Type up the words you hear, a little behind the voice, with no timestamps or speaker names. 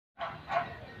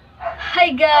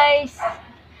Hi guys!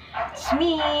 It's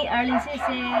me, Arlyn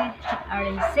Sese.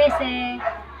 Arlyn Sese.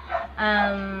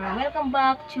 Welcome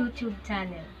back to YouTube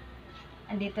channel.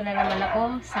 Andito na naman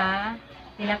ako sa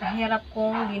pinakahirap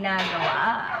kong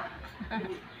ginagawa.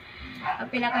 Ang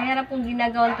pinakahirap kong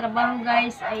ginagawang trabaho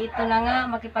guys ay ito na nga,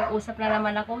 makipag-usap na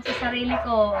naman ako sa sarili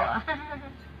ko.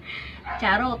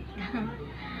 Charot.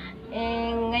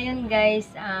 Ngayon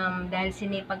guys, dahil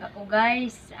sinipag ako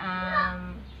guys,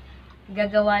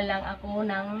 gagawa lang ako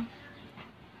ng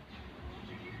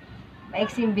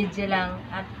maiksing video lang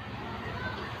at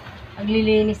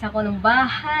maglilinis ako ng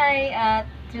bahay at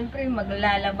siyempre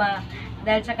maglalaba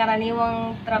dahil sa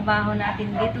karaniwang trabaho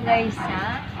natin dito guys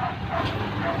sa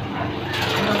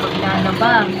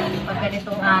maglalaba pag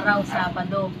ganitong araw,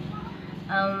 Sabado.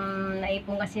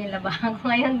 Naipon kasi yung labahan ko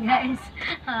ngayon guys.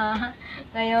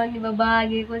 Ngayon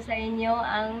ibabahagi ko sa inyo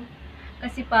ang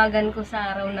kasipagan ko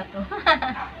sa araw na to.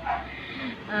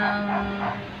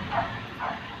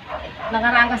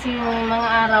 Nakaraan kasi yung mga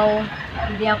araw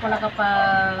hindi ako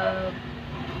nakapaglaba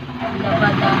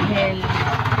dahil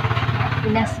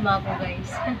inasma ko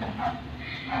guys.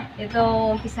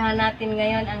 Ito, umpisahan natin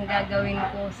ngayon ang gagawin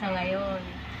ko sa ngayon.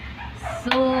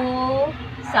 So,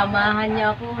 samahan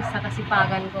niyo ako sa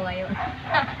kasipagan ko ngayon.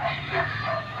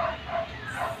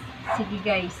 Sige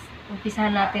guys,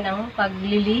 umpisahan natin ang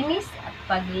paglilinis at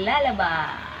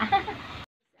paglalaba.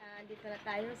 Dito na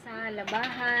tayo sa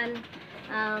labahan.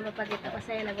 Mapakita ko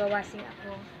sa'yo, nagwa-washing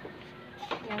ako.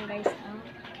 Yan guys,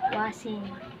 washing.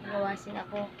 Nagwa-washing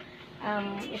ako.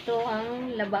 Ito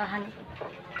ang labahan ko.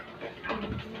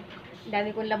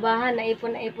 Dami kong labahan,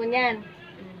 naipon yan.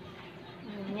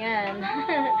 Yan.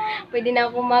 Pwede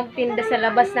na ako magtinda sa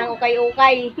labas ng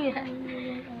ukay-ukay.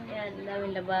 Yan,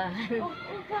 daming labahan.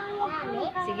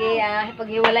 Sige,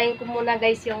 paghiwalayin ko muna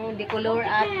guys yung decolor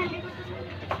at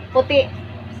puti.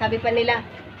 Sabi pa nila,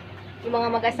 yung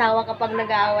mga mag-asawa kapag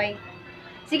nag-aaway,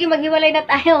 sige maghiwalay na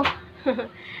tayo.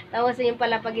 Tapos yun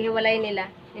pala paghiwalay nila,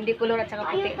 yung decolor at saka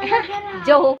puti.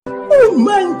 Joke! Oh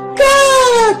my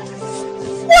God!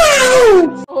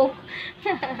 Wow!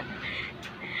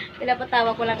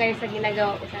 Pinapatawa ko lang kayo sa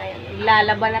ginagawa ko sa ngayon.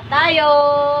 Lalaba na tayo!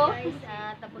 Guys,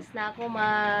 tapos na ako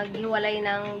maghiwalay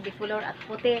ng decolor at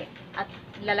puti at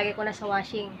lalagay ko na sa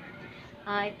washing.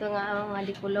 Ito nga ang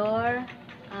decolor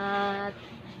at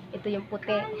ito yung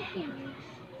puti.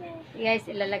 Guys,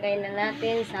 ilalagay na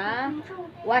natin sa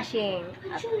washing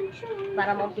at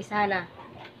para maumpisa na.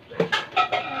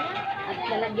 At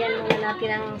lalagyan muna natin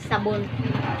ng sabon.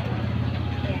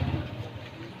 Ayan.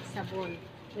 Sabon.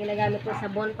 Ginagamit ko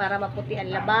sabon para maputi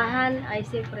ang labahan ay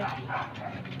siyempre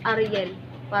Ariel.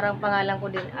 Parang pangalan ko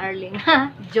din, Arlyn.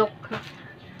 Joke.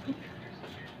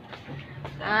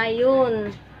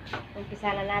 Ayun.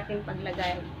 Umpisa na natin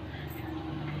paglagay.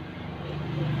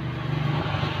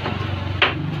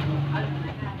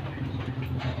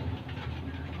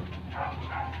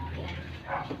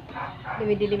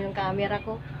 Dumidilim yung camera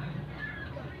ko.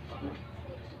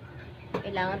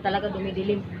 Kailangan talaga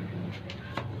dumidilim.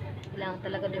 Kailangan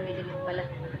talaga dumidilim pala.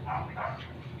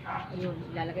 Ayun,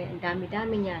 ilalagay. Ang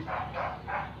dami-dami niyan.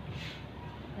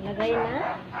 Nalagay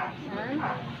na.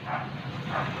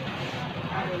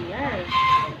 Ayan.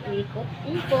 Ikot,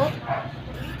 ikot.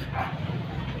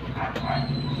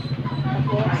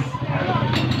 Tapos,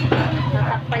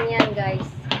 tatakpan yan guys.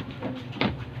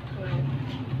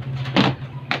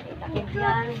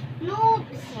 Yan.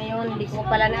 Ngayon, hindi ko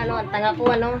pala na ang tanga ko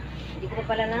hindi ko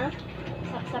pala na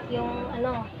saksak yung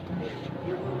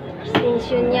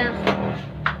extension niya.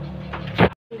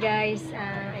 Guys,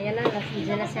 ayan na,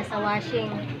 nasa na siya sa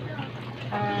washing.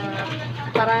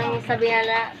 Parang sabi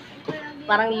nila,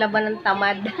 parang laban ng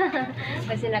tamad.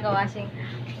 Kasi naka-washing.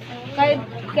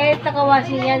 Kahit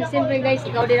naka-washing yan, siyempre guys,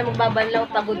 ikaw din ang magbabanlaw,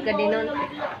 pagod ka din nun.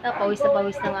 Pawis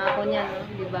na nga ako niyan, no?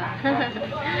 Diba?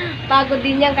 Pagod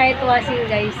din yan kahit washing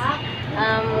guys.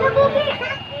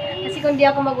 Kasi kung di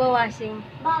ako magwa-washing,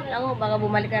 baka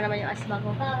bumalik na naman yung asma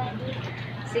ko.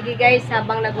 Sige guys,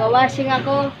 habang nagwa-washing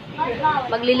ako,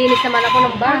 maglilinis naman ako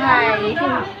ng bahay.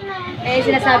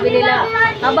 Sinasabi nila,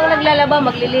 habang naglalaba,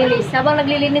 maglilinis. Habang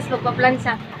naglilinis,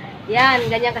 magpaplansa. Yan,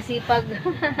 ganyan kasipag.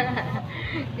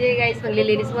 Sige guys,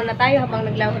 maglilinis muna tayo habang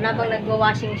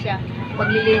nagwa-washing siya.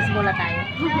 Maglilinis muna tayo.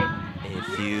 A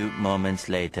few moments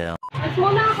later.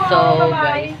 So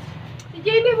guys, si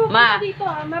JB Ma. dito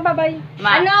mababay.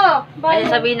 Ma, Ano? may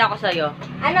sabihin ako sa'yo.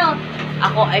 Ano?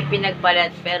 Ako ay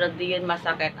pinagpalit pero di yun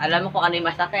masakit. Alam mo kung ano yung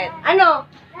masakit? Ano?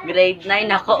 Grade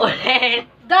 9 ako ulit.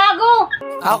 Gago!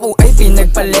 Ako ay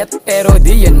pinagpalit pero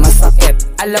di yan masakit.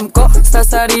 Alam ko sa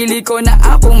sarili ko na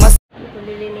ako mas... Ito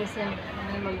lilinisin.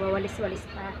 Magwawalis-walis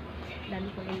pa. Dami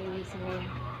ko lilinisin ngayon.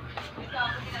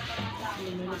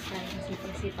 Lilinis tayo.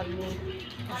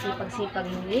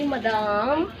 Sipag-sipag ni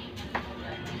Madam.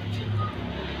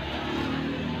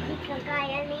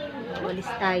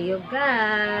 Walis tayo,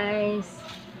 guys.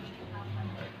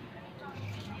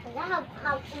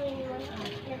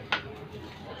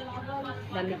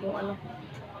 Dami kong ano.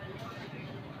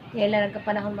 Kailan ka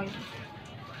panahon mag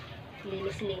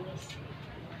linis-linis.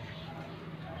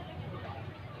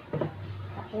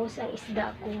 Tapos ang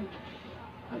isda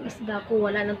ko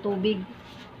wala ng tubig.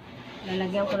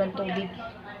 Lalagyan ko ng tubig.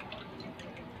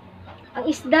 Ang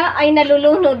isda ay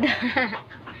nalulunod.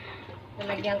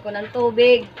 Lalagyan ko ng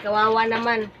tubig. Kawawa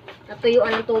naman.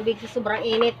 Natuyuan ng tubig sa sobrang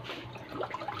init.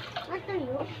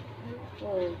 Matuyo?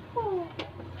 Oh.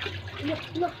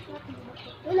 Look.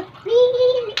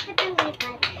 Hindi ka tanggal.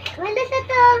 Wala sa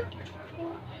to.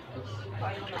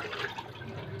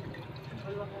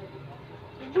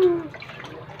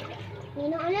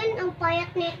 Ninaalan ang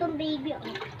payat na itong baby. Oh.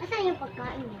 Asan yung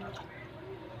pagkain niya?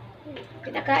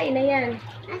 Pinakain na yan.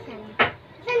 Asan?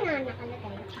 Asan na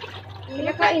nakalagay?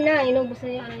 Pinakain na. Inubos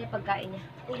na yung pagkain niya.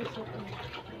 Ubus ito.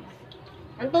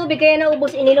 Ang tubig kaya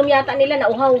naubos. Ininom yata nila.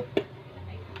 Nauhaw.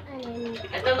 Alin?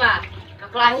 Ito ma, Ang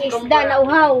kaklase kong isda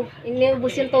nauhaw.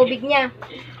 Inubos yung tubig niya.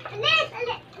 Alis!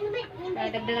 Ano ba?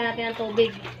 Dagdagan natin ng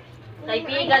tubig.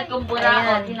 kaibigan kong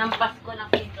buraot, hinampas ko ng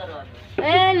pinturon.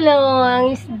 Hello,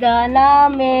 ang isda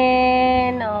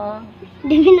namin. Oh.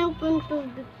 Dami ng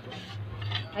tubig.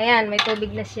 Ayan, may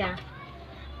tubig na siya.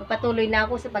 Magpatuloy na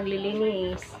ako sa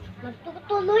paglilinis.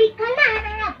 Magtutuloy ka na!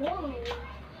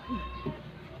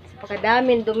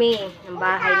 Pagkadaming dumi ng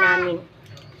bahay namin.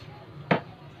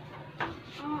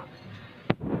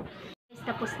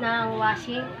 Tapos na ang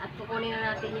washing at kukunin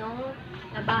na natin yung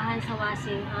labahan sa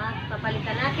washing at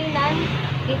papalitan natin ng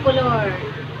bicolor.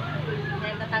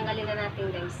 Dahil tatanggalin na natin,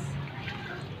 guys.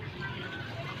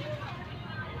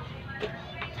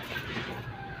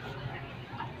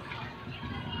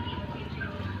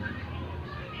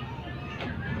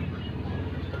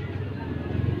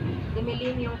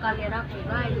 Dumilim yung camera ko,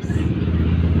 guys.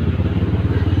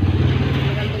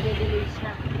 Maganda dilim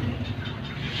siya.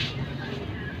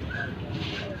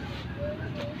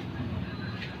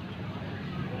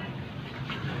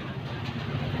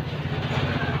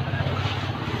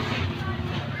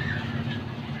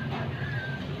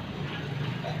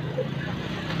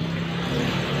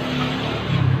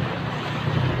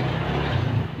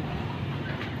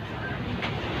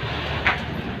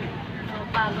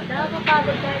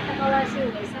 Nakakapagod kahit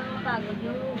nakawasin, guys. Ang pagod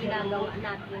yung ginagawa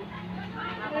natin.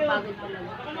 Nakakapagod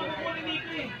talaga.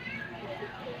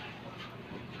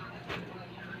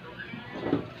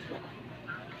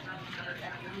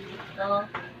 Ito.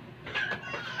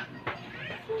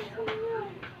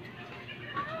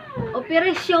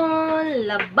 Operasyon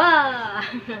Laba!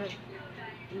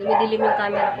 Dumidilim yung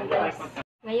camera ko, guys.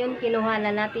 Ngayon, kinuha na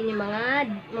natin yung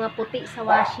mga puti sa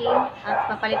washing at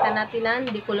papalitan natin ng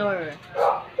decolor.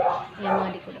 Ayan,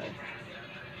 mga decolor.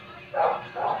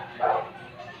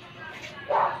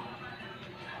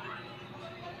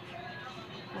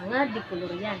 Mga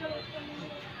decolor yan.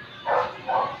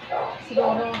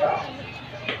 Siguro.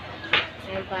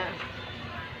 Ayan pa.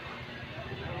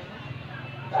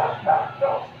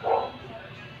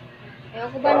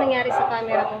 Ewan ko ba nangyari sa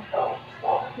camera ko?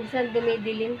 Minsan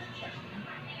dumidilim.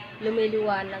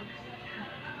 Lumiliwanag.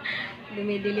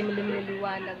 Dumidilim,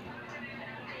 lumiliwanag.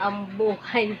 Ang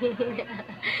buhay.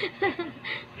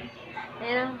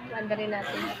 Ayan, banda rin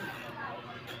natin.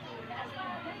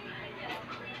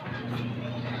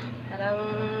 Parang,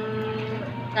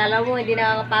 kala mo, hindi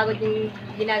nakakapagod yung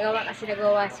ginagawa kasi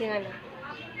nagawa siya, ano.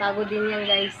 Pagod din yan,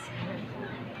 guys.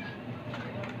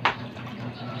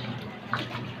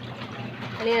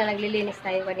 Kanina, naglilinis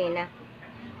tayo kanina.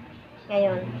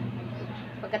 Ngayon,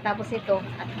 pagkatapos nito,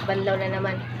 at banlaw na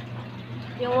naman.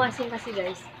 Yung washing kasi,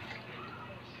 guys,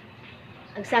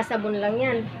 nagsasabon lang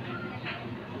yan.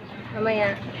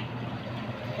 Mamaya,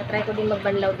 natry ko din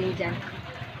magbanlaw din dyan.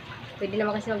 Pwede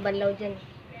naman kasi magbanlaw dyan.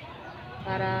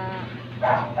 Para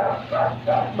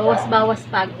bawas-bawas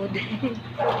pagod.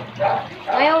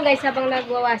 Ngayon, guys, habang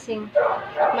nagwawashing,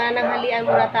 mananghalian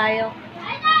muna tayo.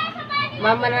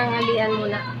 Mamananghalian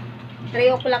muna.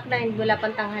 3 o'clock na, hindi wala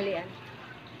pang tanghalian.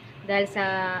 Dahil sa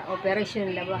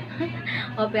Operation Laba.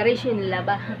 Operation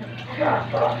Laba.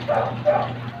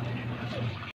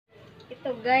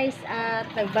 Ito, guys, at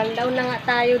nagbanlaw na nga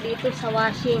tayo dito sa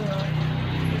washing. Oh.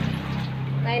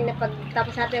 Ngayon,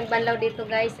 pagtapos natin yung banlaw dito,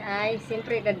 guys, ay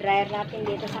siyempre da-dryer natin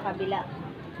dito sa kabila.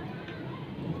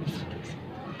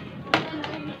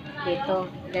 Dito,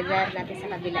 da-dryer natin sa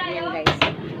kabila yan, guys.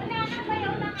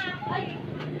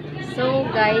 So,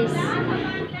 guys,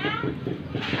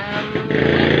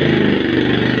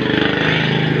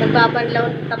 ibabanlaw,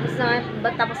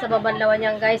 tapos na babanlawan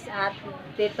yan guys, at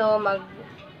dito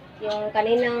yung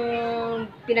kaninang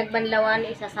pinagbanlawan,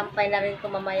 isasampay na rin ko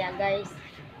mamaya guys.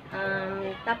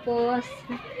 Tapos,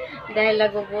 dahil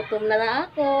nagugutom na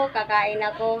ako, kakain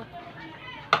ako,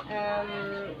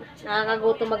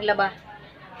 nakakagutom maglaba.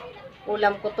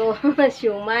 Ulam ko to,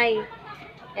 siumay.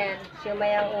 Ayan,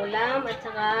 siumay ang ulam, at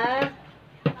saka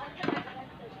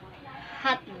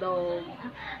hotdog.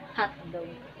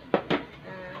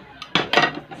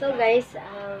 So guys,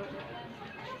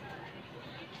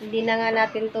 hindi na nga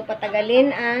natin to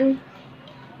patagalin ang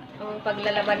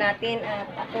paglalaban natin, at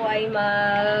ako ay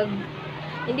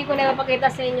hindi ko na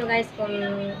mapakita sa inyo guys kung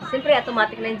siyempre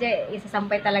automatic na dyan,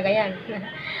 isasampay talaga yan.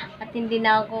 At hindi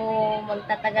na ako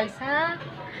magtatagal sa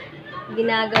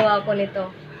ginagawa ko nito.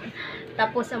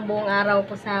 Tapos ang buong araw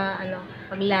ko sa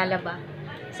paglalaba.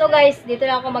 So guys, dito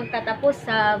na ako magtatapos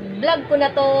sa vlog ko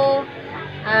na to.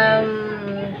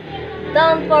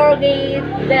 Don't forget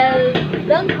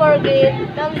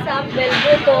thumbs up, bell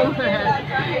button.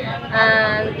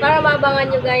 Para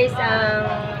mabangan nyo guys ang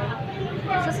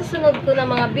sa susunod ko na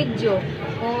mga video,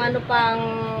 kung ano pang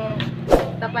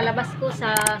papalabas ko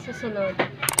sa susunod.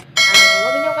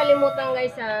 Huwag nyo kalimutan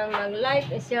guys mag-like,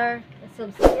 share,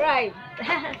 subscribe.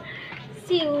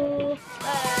 See you!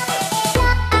 Bye!